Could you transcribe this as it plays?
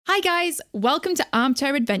Hi guys, welcome to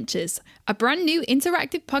Armchair Adventures, a brand new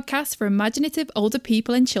interactive podcast for imaginative older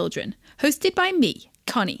people and children, hosted by me,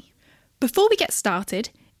 Connie. Before we get started,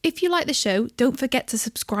 if you like the show, don't forget to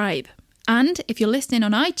subscribe. And if you're listening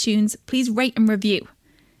on iTunes, please rate and review.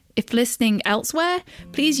 If listening elsewhere,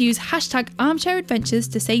 please use hashtag Armchair Adventures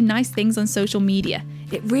to say nice things on social media.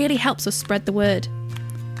 It really helps us spread the word.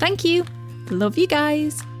 Thank you. Love you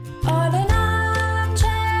guys. On an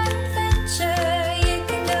armchair adventure, you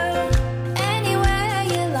can go anywhere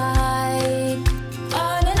you like.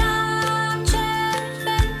 On an armchair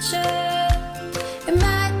adventure,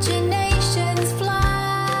 imaginations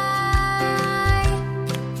fly.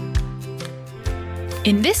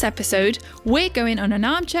 In this episode, we're going on an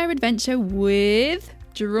armchair adventure with,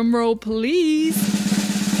 drumroll please,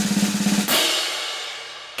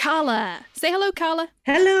 Carla. Say hello, Carla.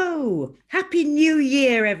 Hello! Happy New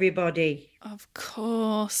Year, everybody. Of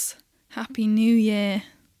course. Happy New Year.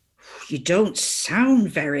 You don't sound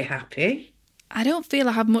very happy. I don't feel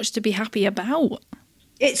I have much to be happy about.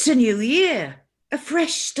 It's a new year, a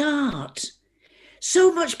fresh start.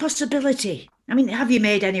 So much possibility. I mean, have you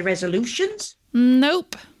made any resolutions?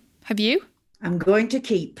 Nope. Have you? I'm going to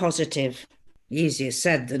keep positive. Easier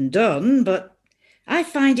said than done, but I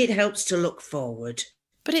find it helps to look forward.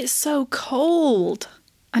 But it's so cold.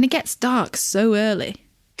 And it gets dark so early.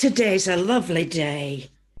 Today's a lovely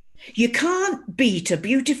day. You can't beat a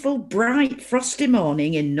beautiful, bright, frosty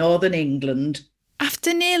morning in northern England.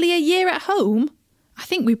 After nearly a year at home, I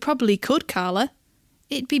think we probably could, Carla.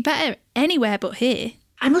 It'd be better anywhere but here.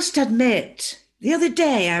 I must admit, the other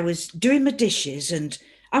day I was doing my dishes and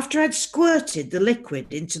after I'd squirted the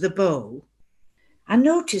liquid into the bowl, I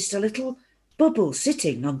noticed a little bubble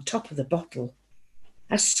sitting on top of the bottle.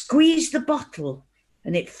 I squeezed the bottle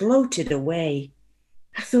and it floated away.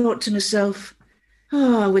 I thought to myself,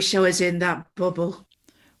 I wish I was in that bubble.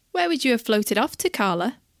 Where would you have floated off to,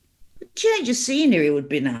 Carla? A change of scenery would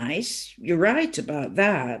be nice. You're right about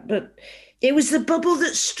that, but it was the bubble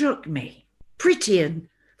that struck me. Pretty and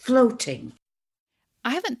floating.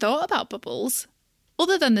 I haven't thought about bubbles.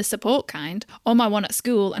 Other than the support kind, or my one at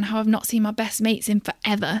school, and how I've not seen my best mates in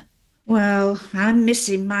forever. Well, I'm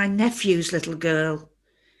missing my nephew's little girl.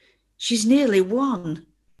 She's nearly 1.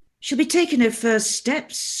 She'll be taking her first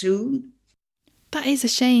steps soon. That is a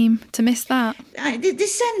shame to miss that. They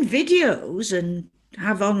send videos and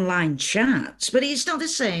have online chats, but it's not the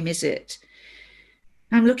same, is it?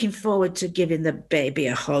 I'm looking forward to giving the baby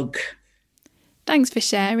a hug. Thanks for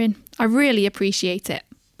sharing. I really appreciate it.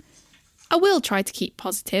 I will try to keep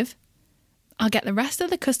positive. I'll get the rest of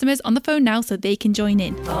the customers on the phone now so they can join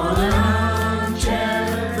in. On an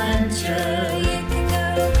armchair adventure, you can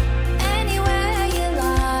go anywhere you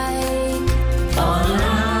like. On an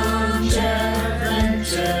armchair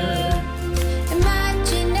adventure,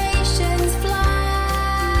 imaginations fly.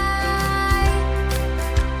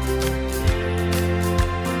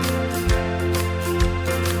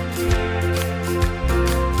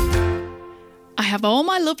 I have all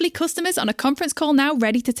my lovely customers on a conference call now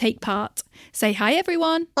ready to take part. Say hi,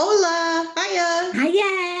 everyone. Hola, hiya.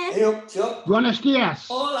 Hiya. Buenos dias.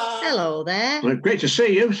 Hola. Hello there. Well, great to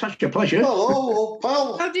see you. Such a pleasure. Hello,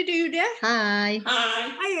 pal. How do you do there? Hi.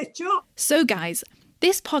 Hiya, Chuck. So, guys,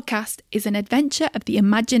 this podcast is an adventure of the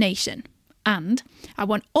imagination. And I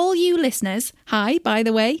want all you listeners, hi, by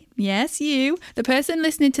the way, yes, you, the person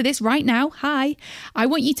listening to this right now, hi, I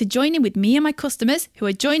want you to join in with me and my customers who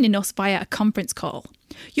are joining us via a conference call.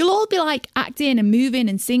 You'll all be like acting and moving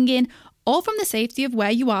and singing, all from the safety of where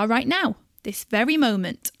you are right now, this very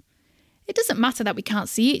moment. It doesn't matter that we can't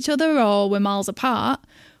see each other or we're miles apart.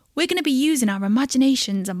 We're going to be using our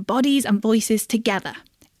imaginations and bodies and voices together.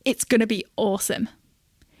 It's going to be awesome.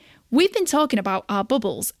 We've been talking about our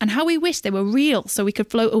bubbles and how we wish they were real so we could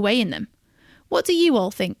float away in them. What do you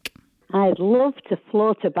all think? I'd love to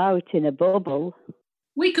float about in a bubble.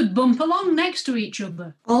 We could bump along next to each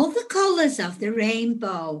other. All the colours of the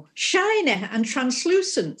rainbow. Shiny and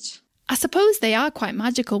translucent. I suppose they are quite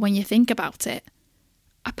magical when you think about it.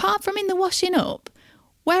 Apart from in the washing up,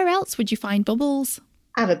 where else would you find bubbles?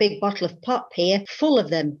 I have a big bottle of pop here, full of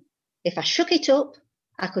them. If I shook it up,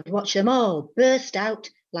 I could watch them all burst out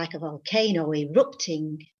like a volcano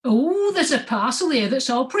erupting. Oh, there's a parcel here that's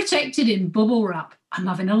all protected in bubble wrap. I'm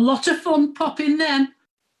having a lot of fun popping them.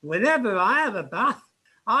 Whenever I have a bath,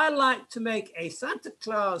 I like to make a Santa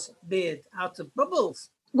Claus beard out of bubbles.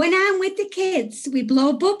 When I'm with the kids, we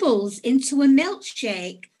blow bubbles into a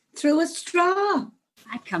milkshake through a straw.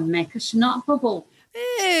 I can make a snot bubble.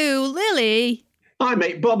 Ew, Lily. I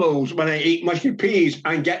make bubbles when I eat mushy peas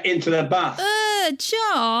and get into the bath.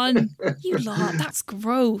 John, you lot, that's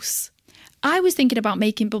gross. I was thinking about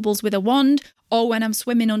making bubbles with a wand or when I'm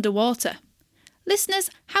swimming underwater. Listeners,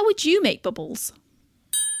 how would you make bubbles?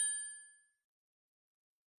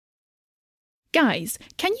 Guys,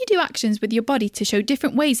 can you do actions with your body to show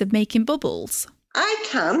different ways of making bubbles? I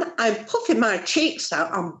can. I'm puffing my cheeks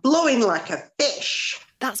out. I'm blowing like a fish.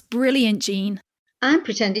 That's brilliant, Jean. I'm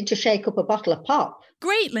pretending to shake up a bottle of pop.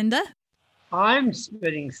 Great, Linda. I'm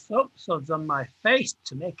spitting soap suds on my face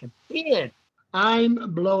to make a beard.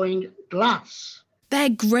 I'm blowing glass. They're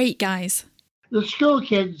great, guys. The school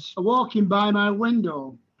kids are walking by my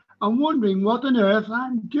window. I'm wondering what on earth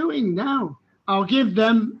I'm doing now. I'll give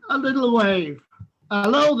them a little wave.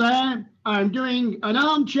 Hello there. I'm doing an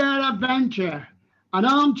armchair adventure. An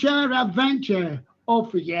armchair adventure. Oh,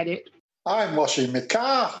 forget it. I'm washing my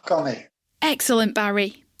car, Connie. Excellent,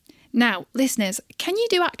 Barry. Now, listeners, can you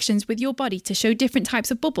do actions with your body to show different types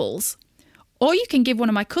of bubbles? Or you can give one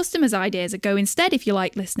of my customers' ideas a go instead if you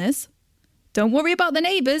like, listeners. Don't worry about the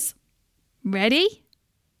neighbours. Ready?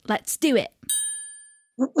 Let's do it.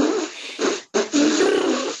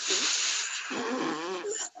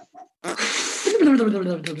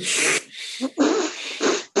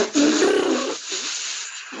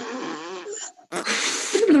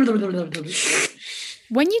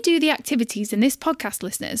 When you do the activities in this podcast,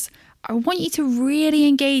 listeners, I want you to really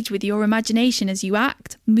engage with your imagination as you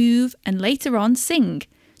act, move, and later on sing,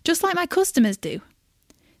 just like my customers do.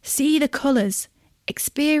 See the colours,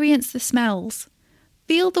 experience the smells,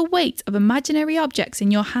 feel the weight of imaginary objects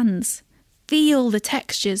in your hands, feel the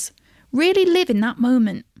textures, really live in that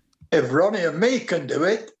moment. If Ronnie and me can do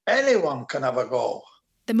it, anyone can have a go.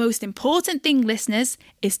 The most important thing, listeners,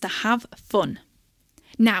 is to have fun.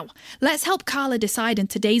 Now, let's help Carla decide on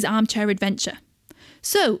today's armchair adventure.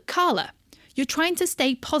 So, Carla, you're trying to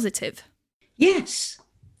stay positive. Yes,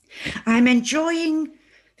 I'm enjoying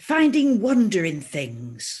finding wonder in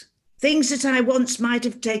things that I once might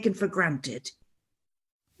have taken for granted.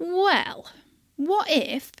 Well, what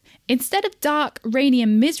if, instead of dark, rainy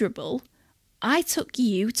and miserable, I took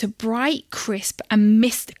you to bright, crisp and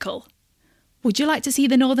mystical? Would you like to see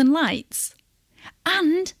the Northern Lights?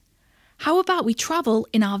 And how about we travel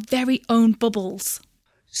in our very own bubbles?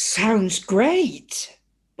 Sounds great,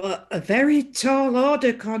 but a very tall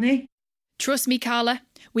order, Connie. Trust me, Carla,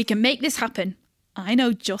 we can make this happen. I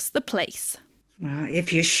know just the place.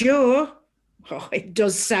 If you're sure. Oh, it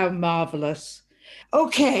does sound marvellous.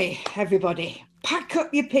 OK, everybody, pack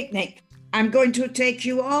up your picnic. I'm going to take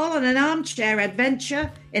you all on an armchair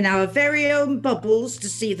adventure in our very own bubbles to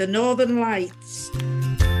see the Northern Lights.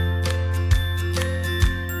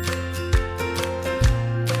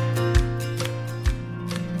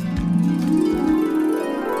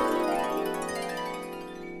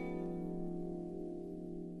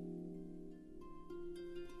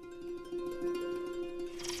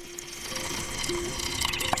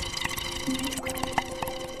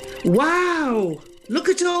 Wow! Look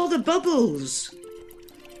at all the bubbles.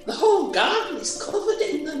 The whole garden is covered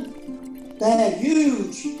in them. They're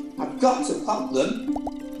huge. I've got to pop them.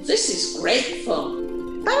 This is great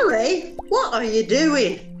fun. Barry, what are you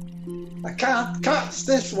doing? I can't catch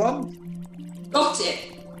this one. Got it.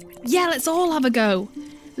 Yeah, let's all have a go.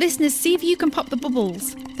 Listeners, see if you can pop the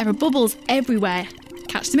bubbles. There are bubbles everywhere.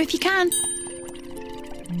 Catch them if you can.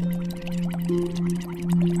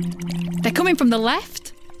 They're coming from the left.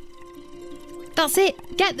 That's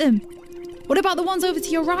it, get them. What about the ones over to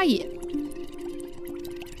your right?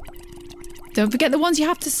 Don't forget the ones you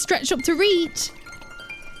have to stretch up to reach.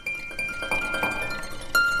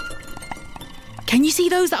 Can you see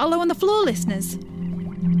those that are low on the floor, listeners?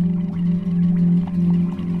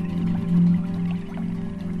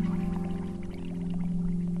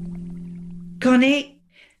 Connie,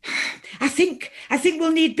 I think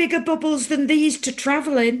we'll need bigger bubbles than these to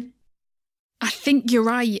travel in. I think you're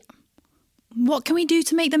right. What can we do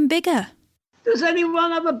to make them bigger? Does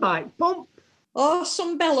anyone have a bike pump? Or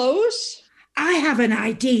some bellows? I have an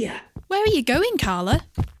idea. Where are you going, Carla?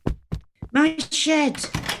 My shed.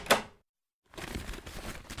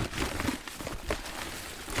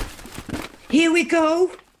 Here we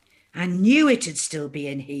go. I knew it'd still be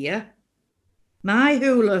in here. My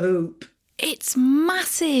hula hoop. It's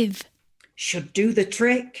massive. Should do the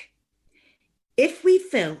trick. If we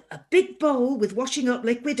fill a big bowl with washing up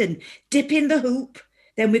liquid and dip in the hoop,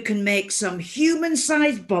 then we can make some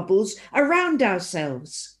human-sized bubbles around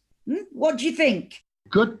ourselves. What do you think?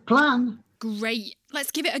 Good plan. Great.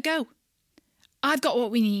 Let's give it a go. I've got what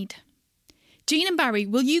we need. Jean and Barry,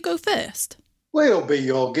 will you go first? We'll be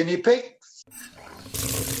your guinea pigs.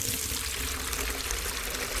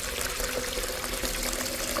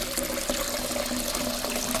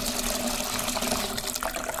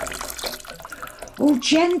 Oh,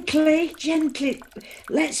 gently, gently.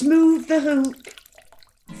 Let's move the hoop.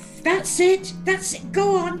 That's it.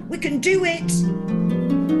 Go on. We can do it.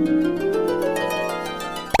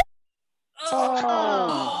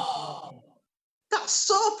 Oh! That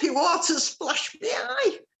soapy water splashed me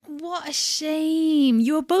eye. What a shame.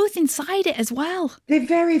 You were both inside it as well. They're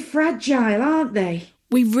very fragile, aren't they?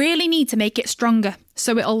 We really need to make it stronger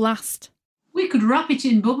so it'll last. We could wrap it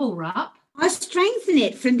in bubble wrap. Or strengthen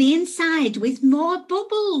it from the inside with more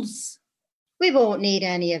bubbles. We won't need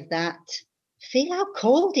any of that. Feel how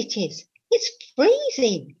cold it is. It's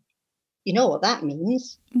freezing. You know what that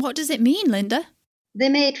means. What does it mean, Linda? They're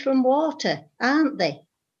made from water, aren't they?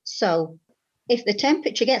 So, if the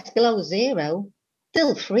temperature gets below 0,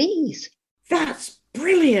 they'll freeze. That's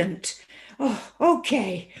brilliant. Oh,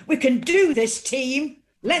 OK. We can do this, team.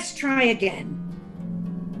 Let's try again.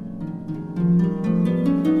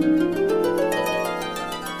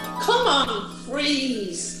 Come on,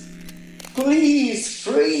 freeze. Please,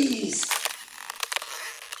 freeze.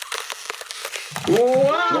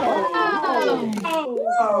 Wow!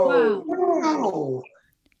 Wow. Wow!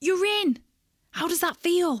 You're in. How does that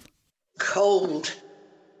feel? Cold.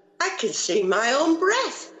 I can see my own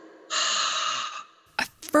breath. A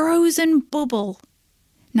frozen bubble.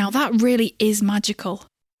 Now that really is magical.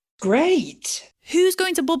 Great. Who's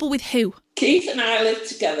going to bubble with who? Keith and I live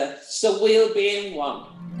together, so we'll be in one.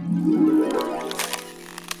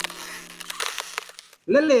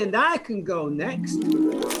 Lily and I can go next.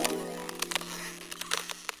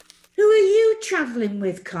 Who are you travelling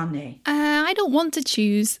with, Connie? I don't want to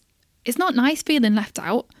choose. It's not nice feeling left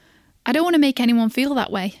out. I don't want to make anyone feel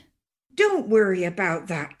that way. Don't worry about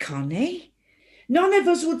that, Connie. None of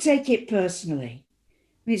us will take it personally.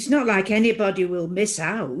 It's not like anybody will miss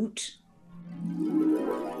out.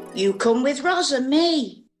 You come with Ros and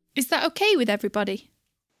me. Is that okay with everybody?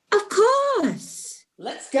 Of course.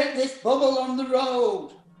 Let's get this bubble on the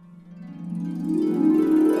road.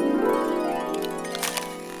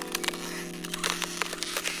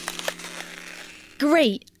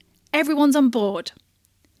 Great. Everyone's on board.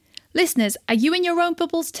 Listeners, are you in your own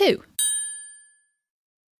bubbles too?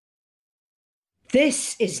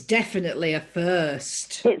 This is definitely a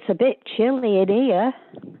first. It's a bit chilly in here.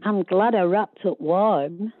 I'm glad I wrapped up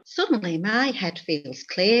warm. Suddenly my head feels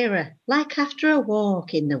clearer, like after a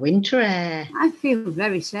walk in the winter air. I feel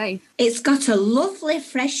very safe. It's got a lovely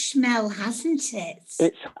fresh smell, hasn't it?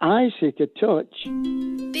 It's icy to touch.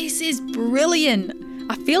 This is brilliant.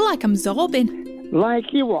 I feel like I'm zorbing.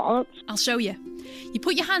 Like you what? I'll show you. You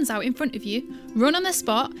put your hands out in front of you, run on the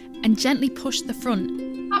spot, and gently push the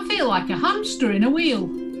front. I feel like a hamster in a wheel.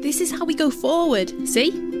 This is how we go forward,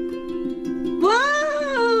 see?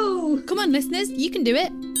 Whoa! Come on, listeners, you can do it.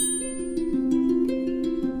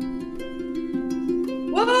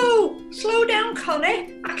 Whoa! Slow down,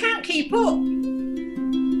 Connie. I can't keep up.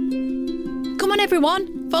 Come on,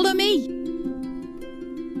 everyone, follow me.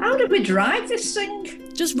 How do we drive this thing?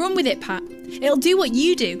 Just run with it, Pat. It'll do what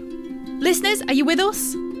you do. Listeners, are you with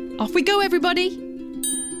us? Off we go, everybody.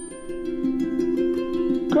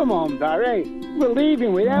 Come on, Barry. We're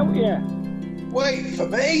leaving without you. Wait for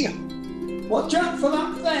me. Watch out for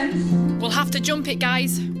that fence. We'll have to jump it,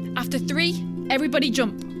 guys. After 3, everybody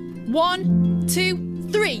jump. 1, 2,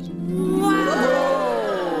 3. Wow!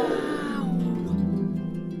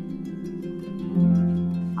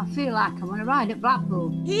 I feel like I'm on a ride at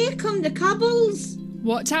Blackpool. Here come the cobbles.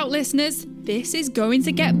 Watch out, listeners. This is going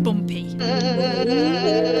to get bumpy.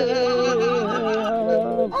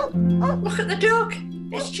 Oh, look at the duck.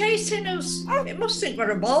 It's chasing us. It must think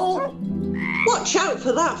we're a ball. Watch out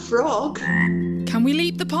for that frog. Can we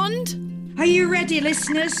leap the pond? Are you ready,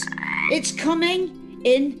 listeners? It's coming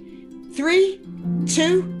in 3,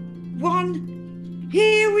 2, 1.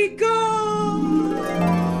 Here we go!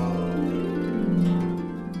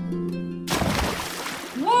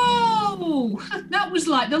 Whoa! That was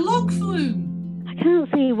like the log flume. I can't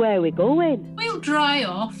see where we're going. We'll dry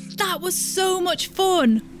off. That was so much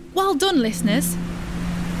fun. Well done, listeners.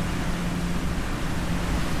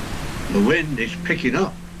 The wind is picking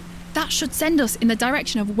up. That should send us in the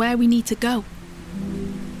direction of where we need to go.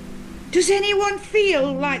 Does anyone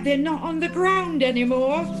feel like they're not on the ground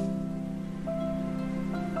anymore?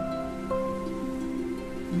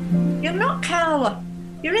 You're not, Carla.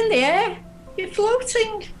 You're in the air. You're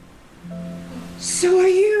floating. So are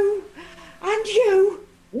you. And you.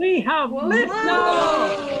 We have lifted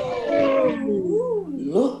off.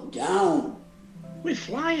 Look down. We're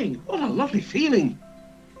flying. What a lovely feeling.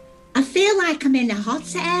 I feel like I'm in a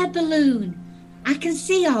hot air balloon. I can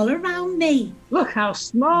see all around me. Look how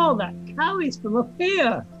small that cow is from up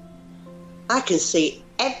here. I can see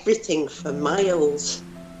everything for miles.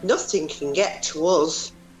 Nothing can get to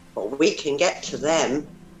us, but we can get to them.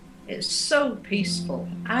 It's so peaceful.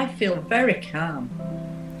 I feel very calm.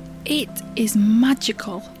 It is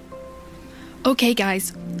magical. Okay,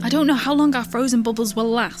 guys, I don't know how long our frozen bubbles will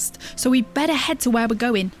last, so we better head to where we're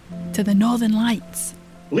going, to the Northern Lights.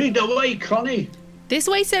 Lead the way, Connie. This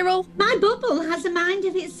way, Cyril. My bubble has a mind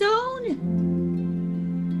of its own.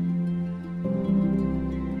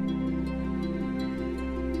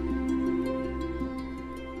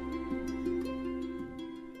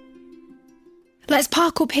 Let's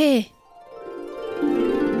park up here.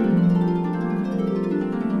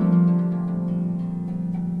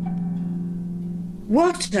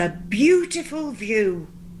 What a beautiful view.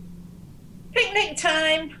 Picnic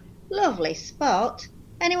time. Lovely spot.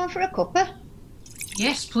 Anyone for a cuppa?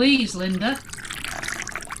 Yes, please, Linda.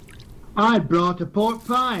 I brought a pork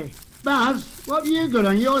pie. Baz, what have you got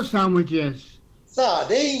on your sandwiches?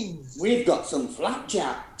 Sardines. We've got some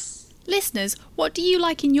flapjacks. Listeners, what do you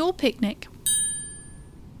like in your picnic?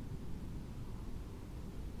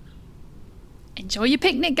 Enjoy your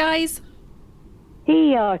picnic, guys.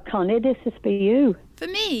 Here, Connie, this is for you. For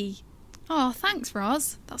me? Oh, thanks,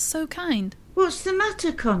 Roz. That's so kind. What's the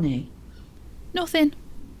matter, Connie? Nothing.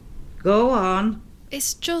 Go on.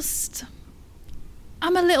 It's just...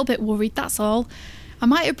 I'm a little bit worried, that's all. I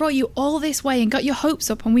might have brought you all this way and got your hopes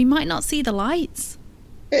up and we might not see the lights.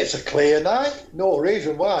 It's a clear night. No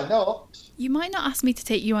reason why not. You might not ask me to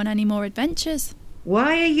take you on any more adventures.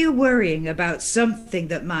 Why are you worrying about something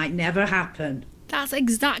that might never happen? That's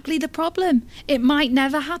exactly the problem. It might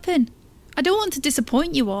never happen. I don't want to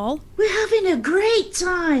disappoint you all. We're having a great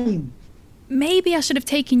time. Maybe I should have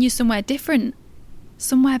taken you somewhere different.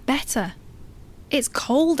 Somewhere better. It's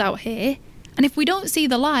cold out here, and if we don't see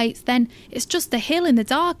the lights, then it's just a hill in the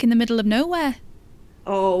dark in the middle of nowhere.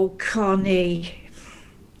 Oh, Connie.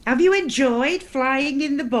 Have you enjoyed flying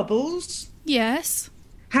in the bubbles? Yes.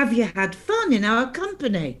 Have you had fun in our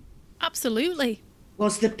company? Absolutely.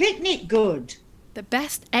 Was the picnic good? The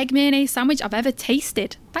best egg mayonnaise sandwich I've ever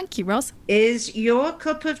tasted. Thank you, Roz. Is your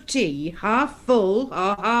cup of tea half full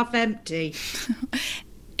or half empty?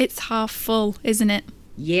 It's half full, isn't it?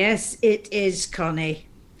 Yes, it is, Connie.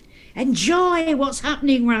 Enjoy what's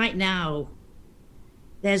happening right now.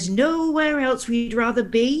 There's nowhere else we'd rather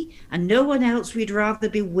be and no one else we'd rather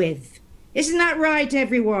be with. Isn't that right,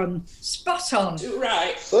 everyone? Spot on. You're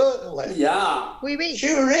right. Certainly. Yeah. Oui.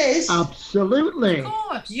 Sure is. Absolutely. Of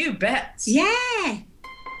course. You bet. Yeah.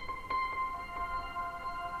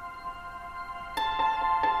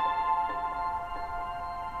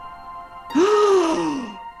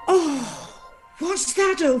 Oh, what's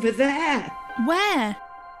that over there? Where?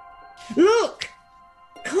 Look!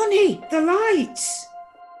 Connie, the lights!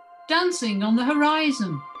 Dancing on the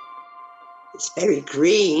horizon. It's very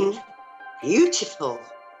green. Beautiful,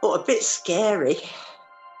 but a bit scary.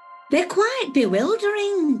 They're quite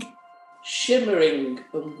bewildering. Shimmering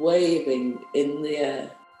and waving in the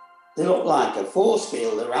air. They look like a force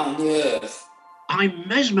field around the earth. I'm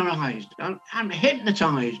mesmerised. I'm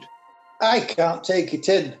hypnotised. I can't take it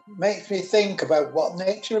in. Makes me think about what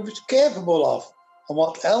nature is capable of and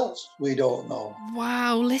what else we don't know.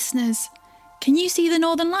 Wow, listeners. Can you see the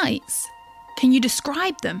Northern Lights? Can you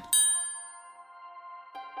describe them?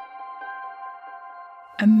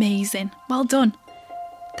 Amazing. Well done.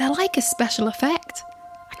 They're like a special effect.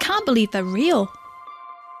 I can't believe they're real.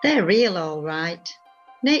 They're real, all right.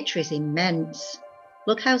 Nature is immense.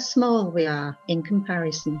 Look how small we are in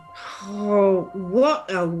comparison. Oh,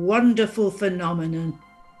 what a wonderful phenomenon.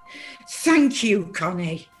 Thank you,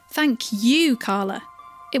 Connie. Thank you, Carla.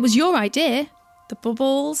 It was your idea. The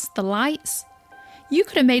bubbles, the lights. You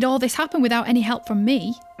could have made all this happen without any help from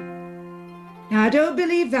me. I don't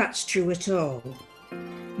believe that's true at all.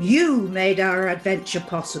 You made our adventure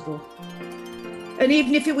possible. And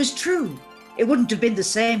even if it was true, it wouldn't have been the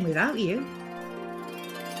same without you.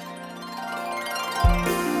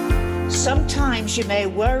 Sometimes you may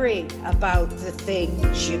worry about the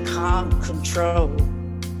things you can't control.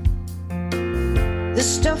 The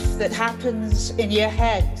stuff that happens in your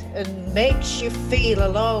head and makes you feel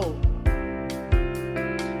alone.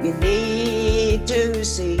 You need to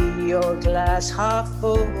see your glass half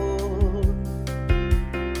full.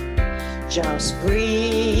 Just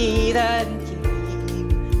breathe and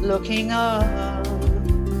keep looking up.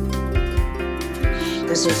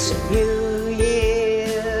 'Cause it's a new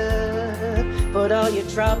year. Put all your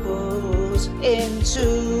troubles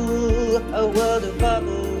into a world of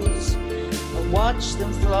bubbles and watch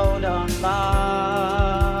them float on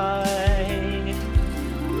by.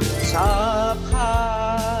 Top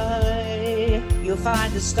high, you'll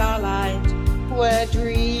find the starlight where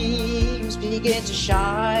dreams begin to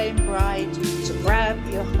shine bright. So grab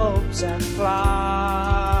your hopes and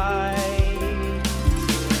fly.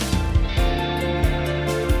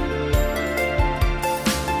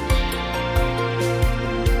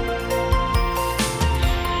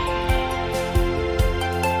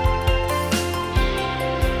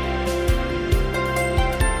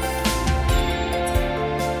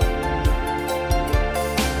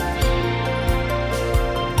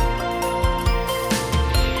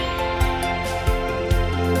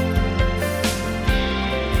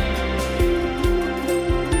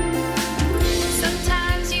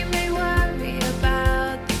 Sometimes you may worry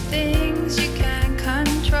about the things you can't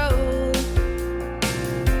control.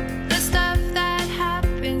 The stuff that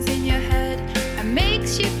happens in your head and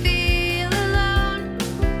makes you feel alone.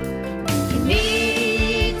 You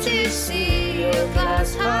need to see your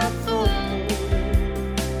glass half full.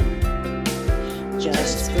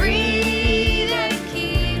 Just breathe and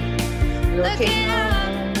keep looking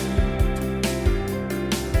up.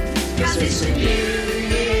 'Cause it's a new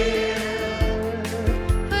year.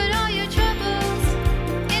 Put all your troubles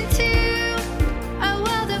into a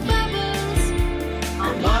world of bubbles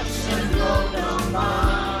and watch them float on by.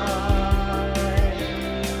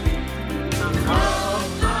 And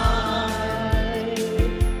hold high,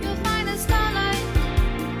 you'll find the starlight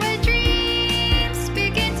where dreams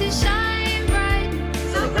begin to shine bright.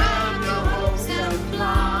 So grab your hopes and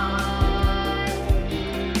fly.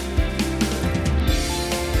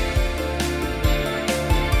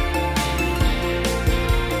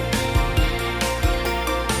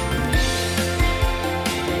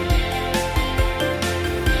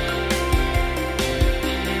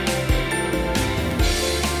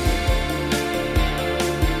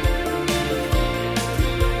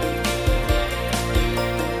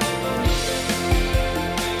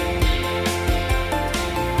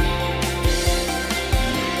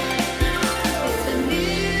 It's a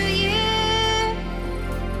new year.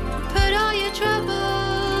 Put all your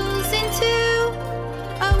troubles into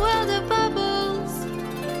a world of bubbles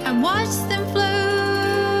and watch them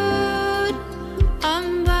float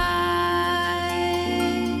on by.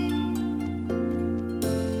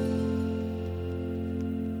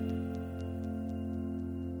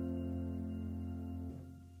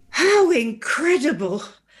 How incredible!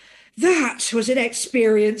 That was an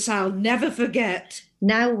experience I'll never forget.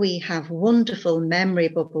 Now we have wonderful memory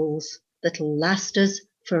bubbles that'll last us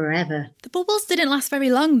forever. The bubbles didn't last very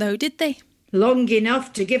long, though, did they? Long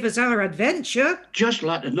enough to give us our adventure. Just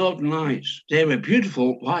like the Northern Lights. They were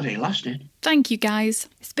beautiful while they lasted. Thank you, guys.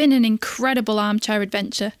 It's been an incredible armchair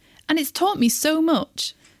adventure, and it's taught me so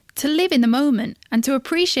much. To live in the moment and to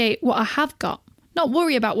appreciate what I have got, not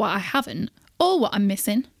worry about what I haven't or what I'm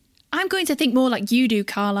missing. I'm going to think more like you do,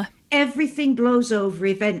 Carla. Everything blows over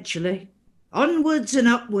eventually. Onwards and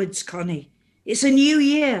upwards, Connie. It's a new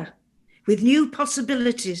year with new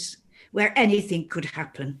possibilities where anything could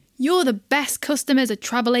happen. You're the best customers a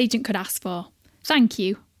travel agent could ask for. Thank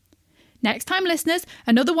you. Next time, listeners,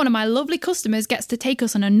 another one of my lovely customers gets to take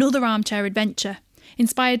us on another armchair adventure,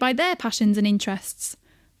 inspired by their passions and interests.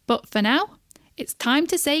 But for now, it's time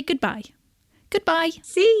to say goodbye. Goodbye.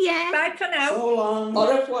 See ya. Bye for now. So long.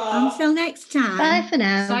 Au revoir. Until next time. Bye for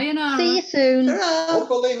now. Sayonara. See you soon.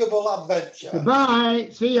 Unbelievable adventure. Goodbye.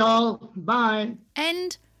 See y'all. Bye.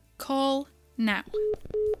 End call now.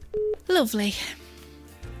 Lovely.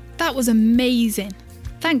 That was amazing.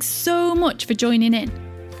 Thanks so much for joining in.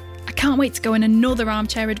 I can't wait to go on another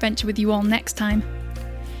armchair adventure with you all next time.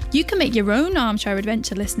 You can make your own armchair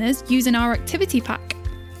adventure, listeners, using our activity pack.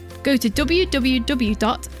 Go to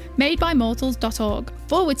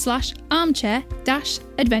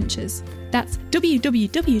www.madebymortals.org/armchair-adventures. That's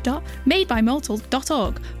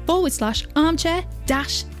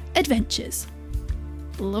www.madebymortals.org/armchair-adventures.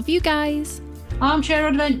 Love you guys. Armchair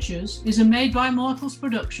Adventures is a Made by Mortals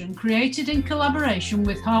production created in collaboration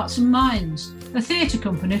with Hearts and Minds, a theatre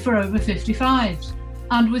company for over 55s,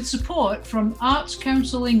 and with support from Arts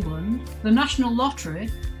Council England, the National Lottery,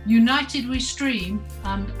 United We Stream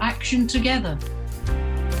and Action Together.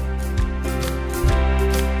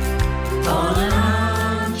 On an